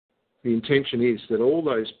the intention is that all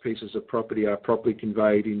those pieces of property are properly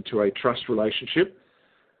conveyed into a trust relationship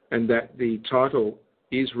and that the title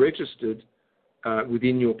is registered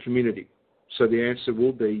within your community. So the answer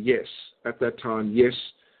will be yes. At that time, yes,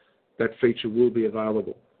 that feature will be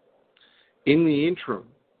available. In the interim,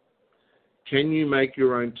 can you make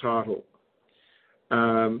your own title?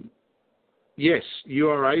 Yes, you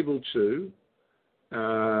are able to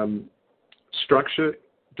structure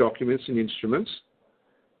documents and instruments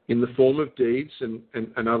in the form of deeds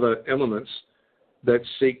and other elements that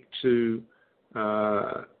seek to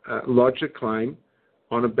lodge a claim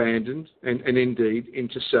on abandoned and indeed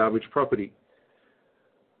into salvage property.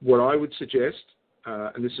 What I would suggest,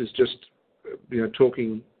 and this is just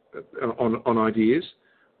talking on ideas,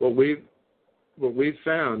 what we've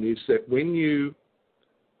found is that when you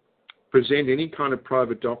present any kind of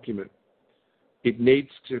private document, it needs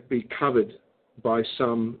to be covered by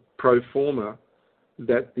some pro forma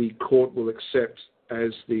that the court will accept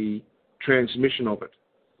as the transmission of it.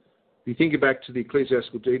 If you think back to the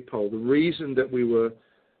ecclesiastical deed poll, the reason that we were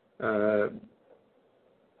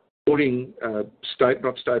putting, not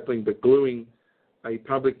stapling, but gluing a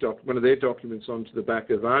public one of their documents onto the back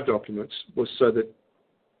of our documents was so that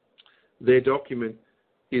their document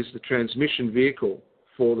is the transmission vehicle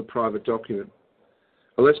for the private document.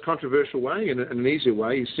 A less controversial way and an easier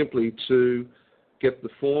way is simply to get the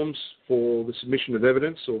forms for the submission of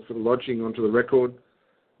evidence or for the lodging onto the record,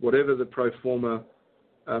 whatever the pro forma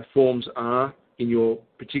forms are in your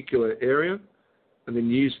particular area, and then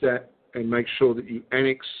use that and make sure that you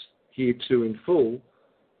annex hereto in full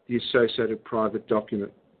the associated private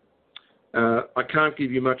document. I can't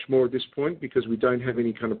give you much more at this point because we don't have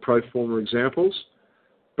any kind of pro forma examples,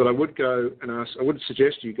 but I would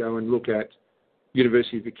suggest you go and look at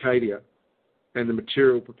University of UCADIA and the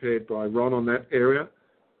material prepared by Ron on that area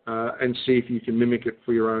and see if you can mimic it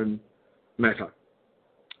for your own matter.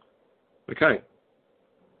 Okay.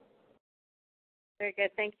 Very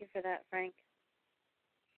good. Thank you for that, Frank.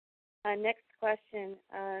 Next question.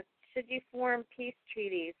 Should you form peace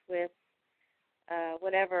treaties with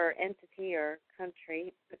whatever entity or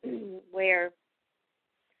country where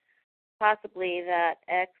possibly that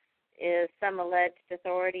X is some alleged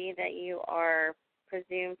authority that you are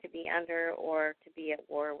presumed to be under or to be at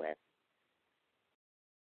war with?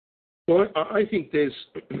 Well, I think there's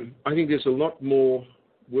a lot more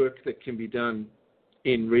work that can be done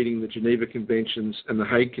in reading the Geneva Conventions and the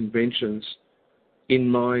Hague Conventions in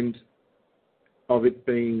mind of it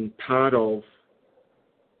being part of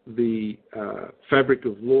the fabric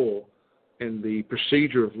of law and the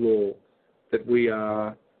procedure of law that we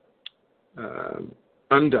are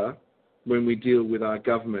under when we deal with our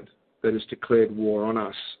government that has declared war on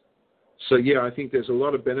us. So, yeah, I think there's a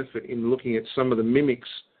lot of benefit in looking at some of the mimics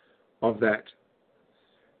of that.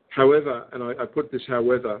 However, and I put this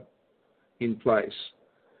however in place,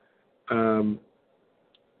 the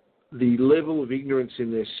level of ignorance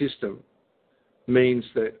in their system means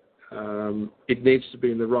that it needs to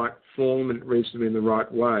be in the right form and it needs to be in the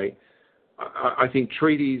right way. I think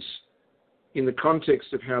treaties, in the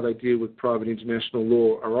context of how they deal with private international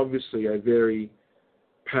law, are obviously a very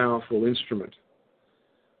powerful instrument.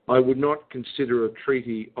 I would not consider a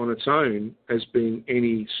treaty on its own as being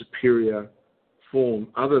any superior form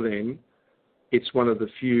other than it's one of the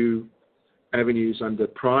few avenues under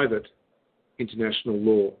private international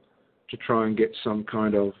law to try and get some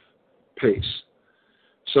kind of peace.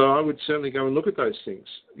 So I would certainly go and look at those things.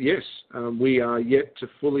 Yes, we are yet to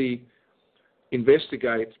fully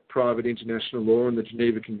investigate private international law and the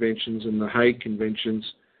Geneva Conventions and the Hague Conventions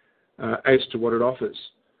as to what it offers.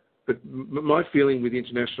 But my feeling with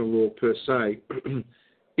international law per se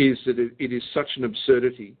is that it is such an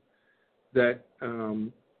absurdity that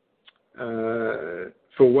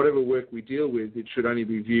for whatever work we deal with, it should only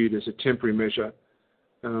be viewed as a temporary measure.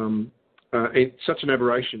 It's such an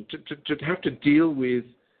aberration. To have to deal with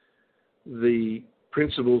the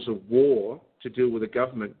principles of war, to deal with a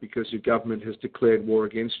government because your government has declared war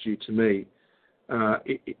against you, to me,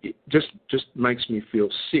 it just makes me feel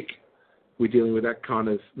sick. We're dealing with that kind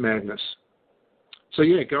of madness. So,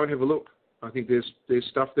 yeah, go and have a look. I think there's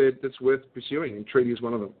stuff there that's worth pursuing, and treaty is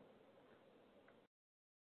one of them.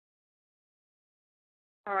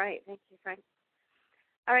 All right. Thank you, Frank.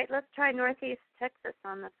 All right, let's try Northeast Texas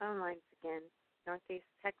on the phone lines again. Northeast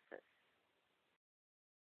Texas.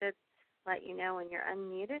 Should let you know when you're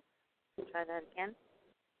unmuted. Try that again.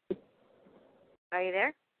 Are you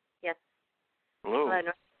there? Yes. Hello.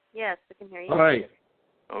 Yes, we can hear you. Hi.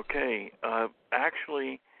 Okay.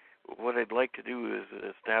 Actually, what I'd like to do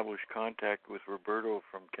is establish contact with Roberto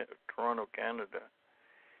from Toronto, Canada.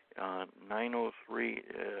 903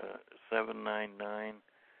 799-5500.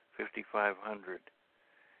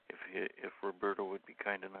 If Roberto would be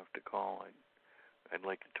kind enough to call, I'd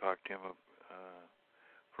like to talk to him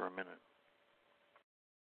for a minute.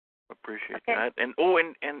 Appreciate that. And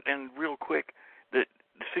real quick, the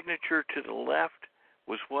signature to the left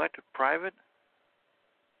was what? Private?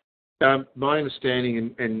 My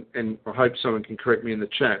understanding, and I hope someone can correct me in the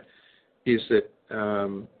chat, is that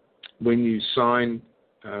when you sign,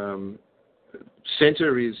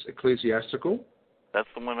 center is ecclesiastical. That's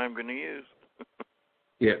the one I'm going to use.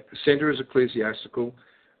 Yeah, center is ecclesiastical,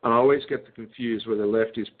 and I always get confused whether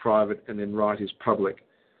left is private and then right is public.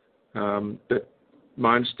 But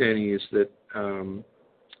my understanding is that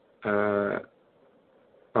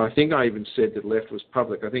I think I even said that left was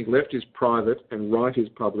public. I think left is private and right is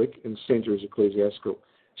public and center is ecclesiastical.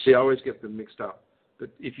 See, I always get them mixed up. But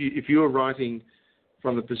if you are writing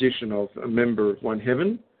from the position of a member of One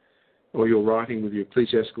Heaven, or you're writing with your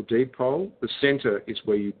ecclesiastical deed poll, the center is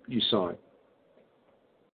where you sign.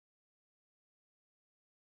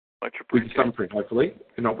 Much appreciated. With the thumbprint, hopefully,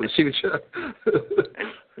 and not with a signature.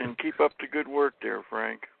 and keep up the good work there,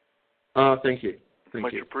 Frank. Thank you.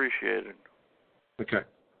 Much appreciated. Okay.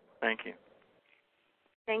 Thank you.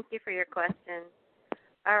 Thank you for your question.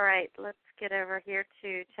 All right, let's get over here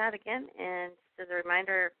to chat again. And just as a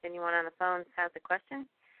reminder, if anyone on the phone has a question,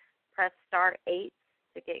 press *8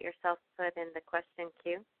 to get yourself put in the question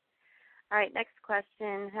queue. All right, next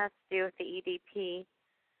question has to do with the EDP.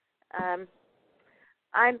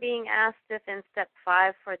 I'm being asked if in step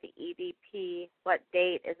 5 for the EDP, what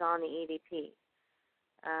date is on the EDP,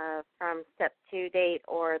 from step 2 date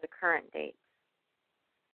or the current date?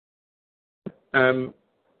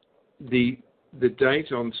 The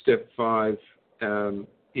date on step 5,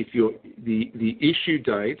 if you're the issue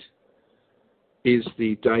date is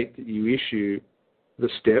the date that you issue the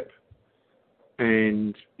step,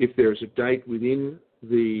 and if there is a date within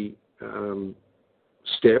the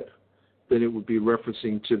step, then it would be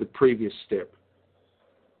referencing to the previous step.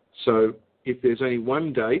 So if there's only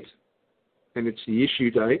one date and it's the issue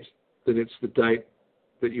date, then it's the date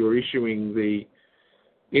that you're issuing the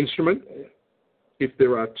instrument. If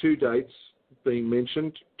there are 2 dates being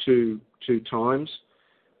mentioned, two times,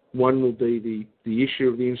 one will be the issue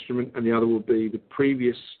of the instrument and the other will be the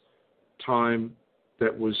previous time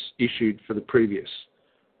that was issued for the previous.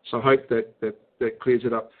 So I hope that clears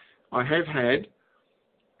it up. I have had,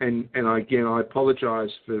 and again, I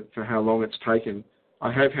apologise for how long it's taken.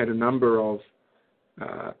 I have had a number of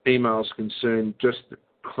emails concern just the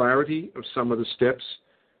clarity of some of the steps,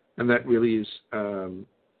 and that really is,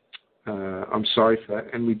 I'm sorry for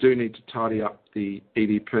that. And we do need to tidy up the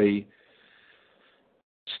EDP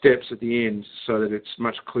steps at the end so that it's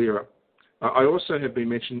much clearer. I also have been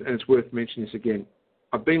mentioned, and it's worth mentioning this again,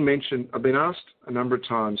 I've been asked a number of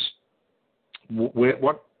times,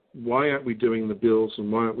 why aren't we doing the bills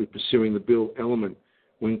and why aren't we pursuing the bill element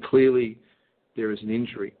when clearly there is an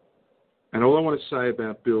injury? And all I want to say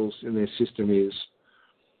about bills in their system is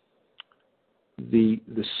the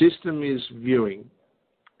system is viewing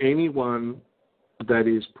anyone that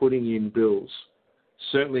is putting in bills,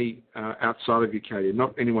 certainly outside of UCADIA,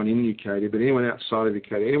 not anyone in UCADIA, but anyone outside of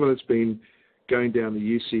UCADIA, anyone that's been going down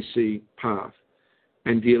the UCC path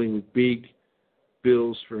and dealing with big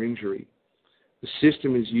bills for injury. The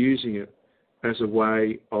system is using it as a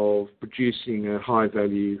way of producing a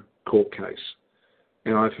high-value court case.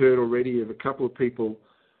 And I've heard already of a couple of people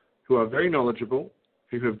who are very knowledgeable,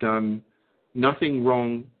 who have done nothing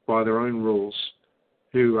wrong by their own rules,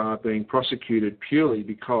 who are being prosecuted purely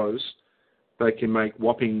because they can make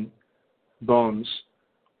whopping bonds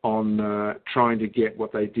on trying to get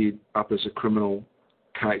what they did up as a criminal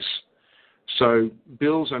case. So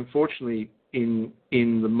bills, unfortunately, in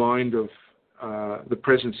the mind of the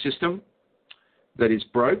present system that is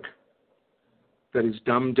broke, that is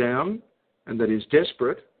dumbed down, and that is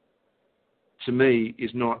desperate, to me,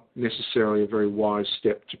 is not necessarily a very wise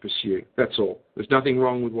step to pursue. That's all. There's nothing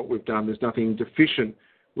wrong with what we've done. There's nothing deficient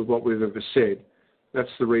with what we've ever said. That's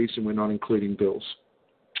the reason we're not including bills.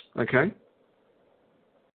 Okay?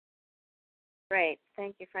 Great.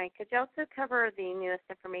 Thank you, Frank. Could you also cover the newest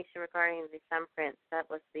information regarding the thumbprints? That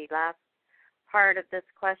was the last part of this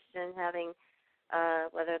question, having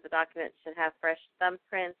whether the document should have fresh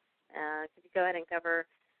thumbprints. Could you go ahead and cover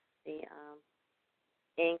the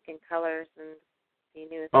ink and colors and the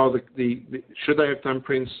newest? Oh, should they have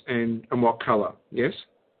thumbprints and what colour? Yes?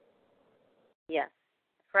 Yes.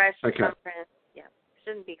 Fresh okay. thumbprints. Yeah.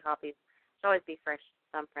 Shouldn't be copies. Should always be fresh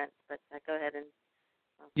thumbprints, but go ahead and...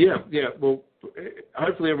 Yeah. Well,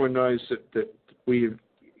 hopefully everyone knows that we've,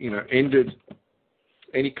 ended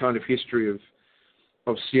any kind of history of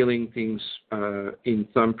of sealing things in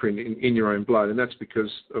thumbprint in your own blood, and that's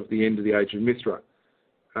because of the end of the age of Mithra.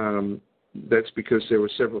 That's because there were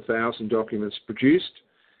several thousand documents produced,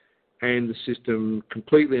 and the system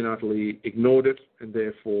completely and utterly ignored it, and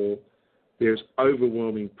therefore there's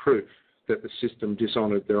overwhelming proof that the system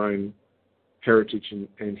dishonoured their own heritage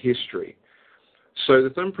and history. So the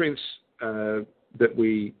thumbprints that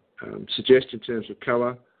we suggest in terms of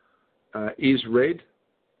colour is red.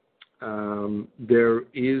 There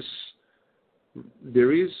is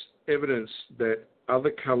evidence that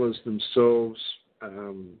other colours themselves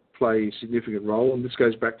play a significant role, and this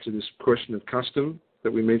goes back to this question of custom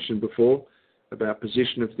that we mentioned before about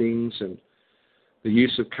position of things and the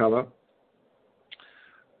use of colour.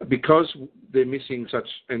 Because they're missing such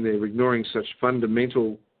and they're ignoring such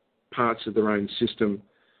fundamental parts of their own system,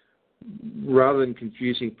 rather than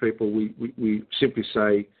confusing people, we simply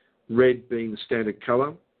say red being the standard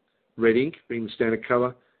colour, red ink being the standard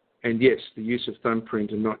colour, and yes, the use of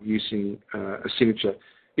thumbprint and not using a signature.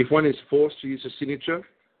 If one is forced to use a signature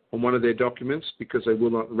on one of their documents because they will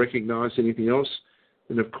not recognise anything else,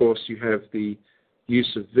 then of course you have the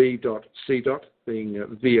use of V.C. being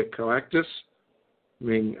via coactus,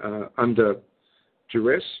 being under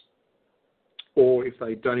duress, or if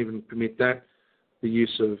they don't even permit that, the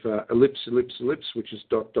use of ellipse, which is ...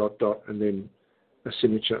 and then a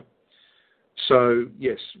signature. So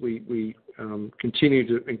yes, we continue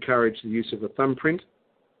to encourage the use of a thumbprint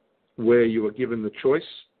where you are given the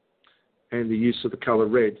choice, and the use of the colour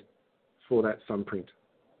red for that thumbprint.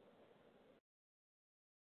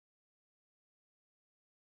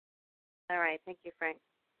 All right, thank you, Frank.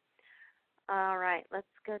 All right, let's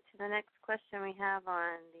go to the next question we have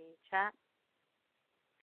on the chat.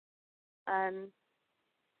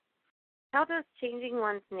 How does changing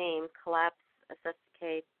one's name collapse a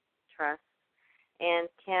SSK trust? And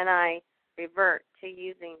can I revert to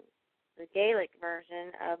using the Gaelic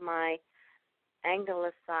version of my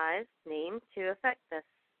anglicized name to affect this?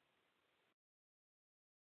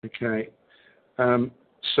 Okay.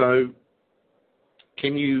 So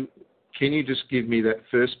can you just give me that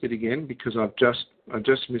first bit again, because I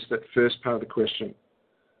just missed that first part of the question.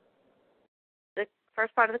 The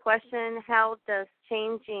first part of the question: how does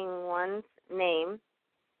changing one's name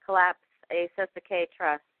collapse a SSK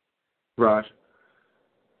trust? Right.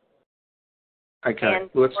 Okay. And,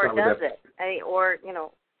 let's or start with does that. it?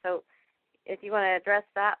 So if you want to address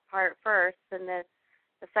that part first, and the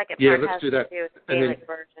second Yeah, part let's has do that. to do with the And Gaelic then,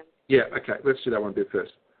 version. Yeah. Okay. Let's do that one bit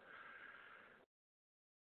first.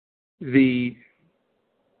 The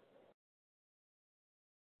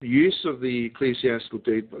use of the ecclesiastical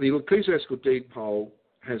deed poll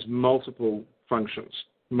has multiple functions,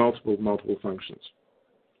 multiple functions.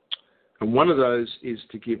 And one of those is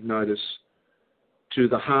to give notice to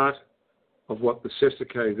the heart of what the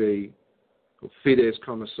SSKV or Fides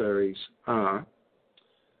commissaries are,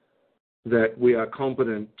 that we are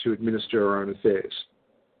competent to administer our own affairs.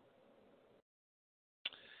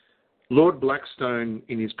 Lord Blackstone,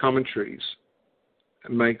 in his commentaries,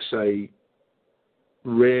 makes a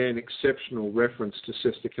rare and exceptional reference to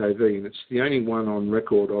SSKV, and it's the only one on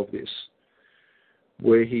record of this,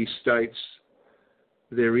 where he states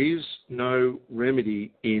there is no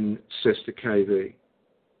remedy in SSKV.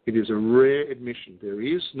 It is a rare admission. There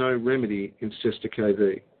is no remedy in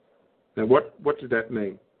SSKV. Now, what did that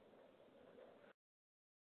mean?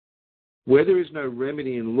 Where there is no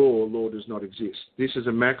remedy in law, law does not exist. This is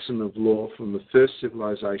a maxim of law from the first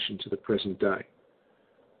civilization to the present day.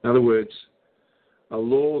 In other words, a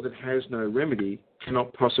law that has no remedy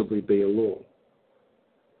cannot possibly be a law.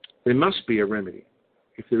 There must be a remedy.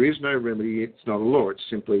 If there is no remedy, it's not a law. It's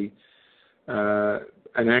simply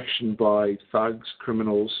an action by thugs,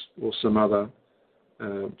 criminals, or some other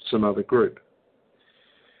group.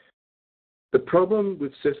 The problem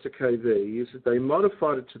with SSKV is that they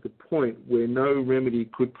modified it to the point where no remedy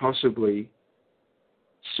could possibly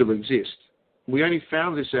still exist. We only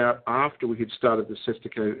found this out after we had started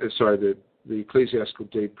the ecclesiastical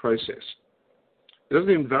deed process. It doesn't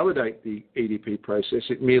invalidate the EDP process,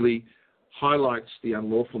 it merely highlights the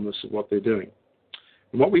unlawfulness of what they're doing.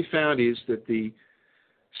 And what we found is that the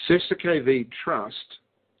SSKV trust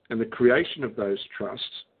and the creation of those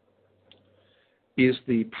trusts is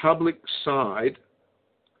the public side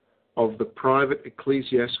of the private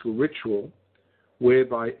ecclesiastical ritual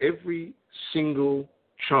whereby every single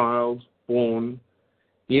child born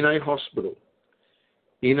in a hospital,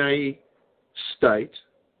 in a state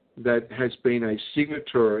that has been a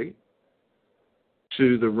signatory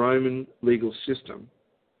to the Roman legal system,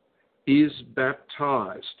 is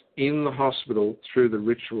baptized in the hospital through the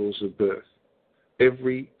rituals of birth.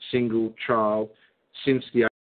 Every single child since the